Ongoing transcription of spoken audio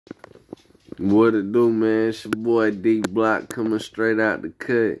What it do, man? It's your boy D Block coming straight out the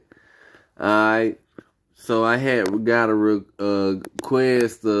cut. Alright. So I got a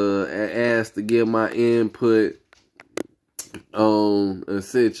request asked to give my input on a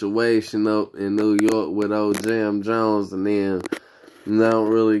situation up in New York with old Jim Jones and them. And I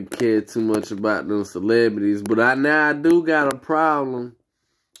don't really care too much about them celebrities, but I do got a problem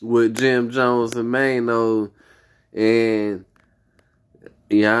with Jim Jones and Maino, and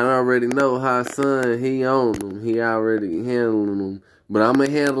yeah, I already know how son he on them. He already handling them, but I'm gonna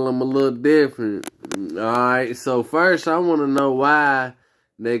handle them a little different. All right. So first, I want to know why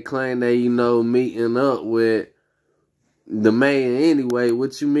they claim they meeting up with the mayor anyway.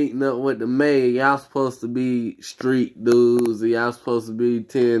 What you meeting up with the mayor? Y'all supposed to be street dudes. Y'all supposed to be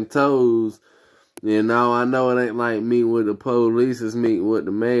 10 toes. You know, I know it ain't like meeting with the police, it's meeting with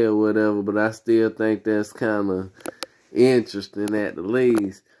the mayor or whatever, but I still think that's kind of interesting at the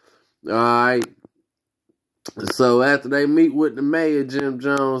least. Alright. So after they meet with the mayor, Jim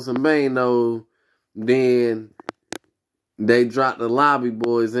Jones and Maino, then they drop the Lobby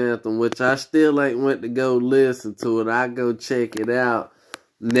Boys anthem, which I still ain't went to go listen to it. I go check it out.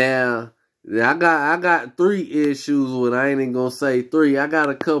 Now, I got 3 issues with it. I ain't even gonna say 3. I got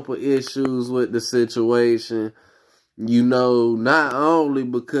a couple issues with the situation. Not only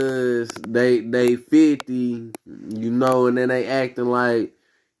because they 50, and then they acting like,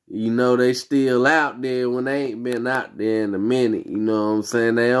 they still out there when they ain't been out there in a minute. You know what I'm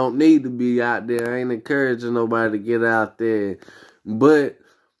saying? They don't need to be out there. I ain't encouraging nobody to get out there. But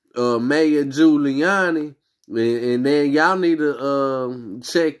Mayor Giuliani, and then y'all need to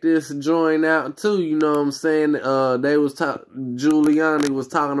check this joint out too. You know what I'm saying? Giuliani was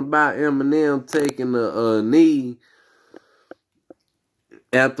talking about Eminem taking a knee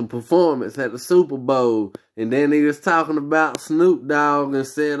at the performance at the Super Bowl. And then he was talking about Snoop Dogg and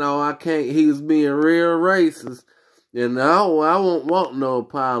said, he was being real racist. And I won't want no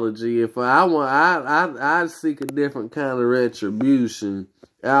apology. If I'd seek a different kind of retribution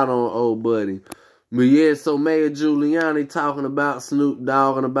out on old buddy. But yeah, so Mayor Giuliani talking about Snoop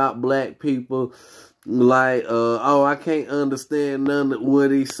Dogg and about black people. Like, I can't understand none of what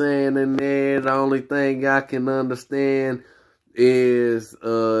he's saying in there. The only thing I can understand is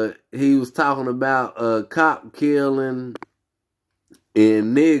he was talking about cop killing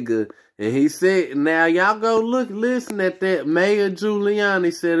and nigga. And he said, now y'all go listen at that. Mayor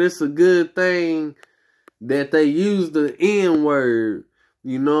Giuliani said it's a good thing that they use the N-word.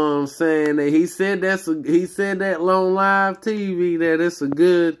 You know what I'm saying? That he said that on live TV that it's a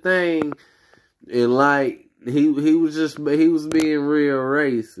good thing. And like he was being real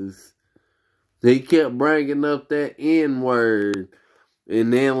racist. He kept bringing up that N-word.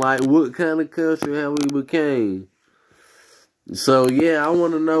 And then, like, what kind of country have we became? So, yeah, I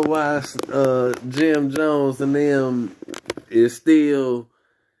want to know why Jim Jones and them is still,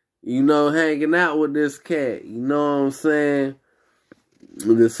 hanging out with this cat. You know what I'm saying?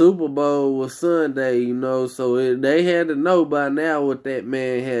 The Super Bowl was Sunday, so they had to know by now what that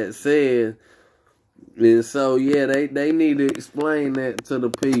man had said. And so, yeah, they need to explain that to the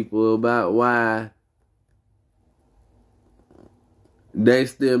people about why they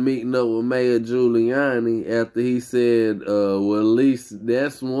still meeting up with Mayor Giuliani after he said, well, at least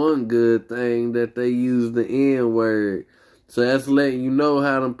that's one good thing that they use the N-word. So that's letting you know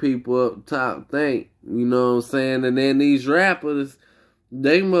how them people up top think. You know what I'm saying? And then these rappers,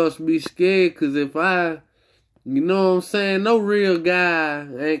 they must be scared, because if you know what I'm saying? No real guy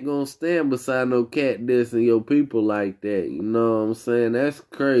ain't gonna stand beside no cat dissing your people like that. You know what I'm saying? That's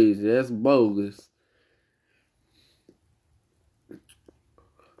crazy. That's bogus.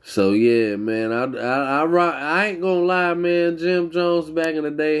 So yeah, man, I ain't gonna lie, man. Jim Jones back in the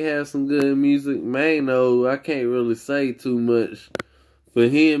day had some good music. Maino, I can't really say too much for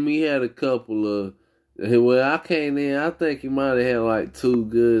him. He had a couple of, well, I think he might have had like 2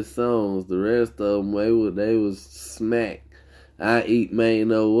 good songs. The rest of them, they was smack. I eat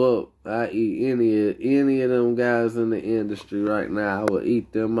Maino up. I eat any of them guys in the industry right now. I would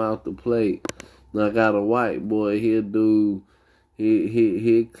eat them out the plate. I got a white boy, he'll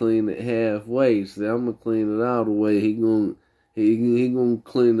clean it halfway. See, I'm gonna clean it all the way. He gonna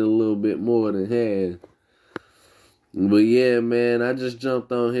clean it a little bit more than half. But yeah, man, I just jumped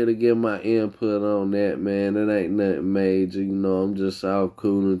on here to give my input on that, man. It ain't nothing major, I'm just all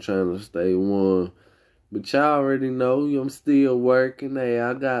cool and trying to stay warm. But y'all already know I'm still working. Hey,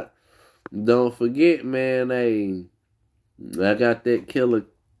 don't forget, man, hey, I got that killer.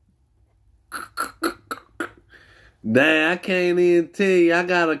 Dang, I can't even tell you. I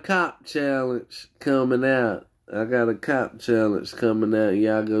got a cop challenge coming out. I got a cop challenge coming out.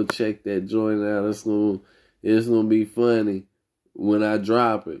 Y'all go check that joint out. It's gonna be funny when I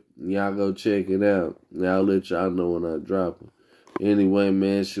drop it. Y'all go check it out. I'll let y'all know when I drop it. Anyway,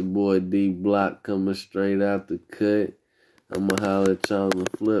 man, it's your boy D Block coming straight out the cut. I'ma holler at y'all on the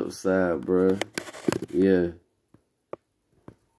flip side, bruh. Yeah.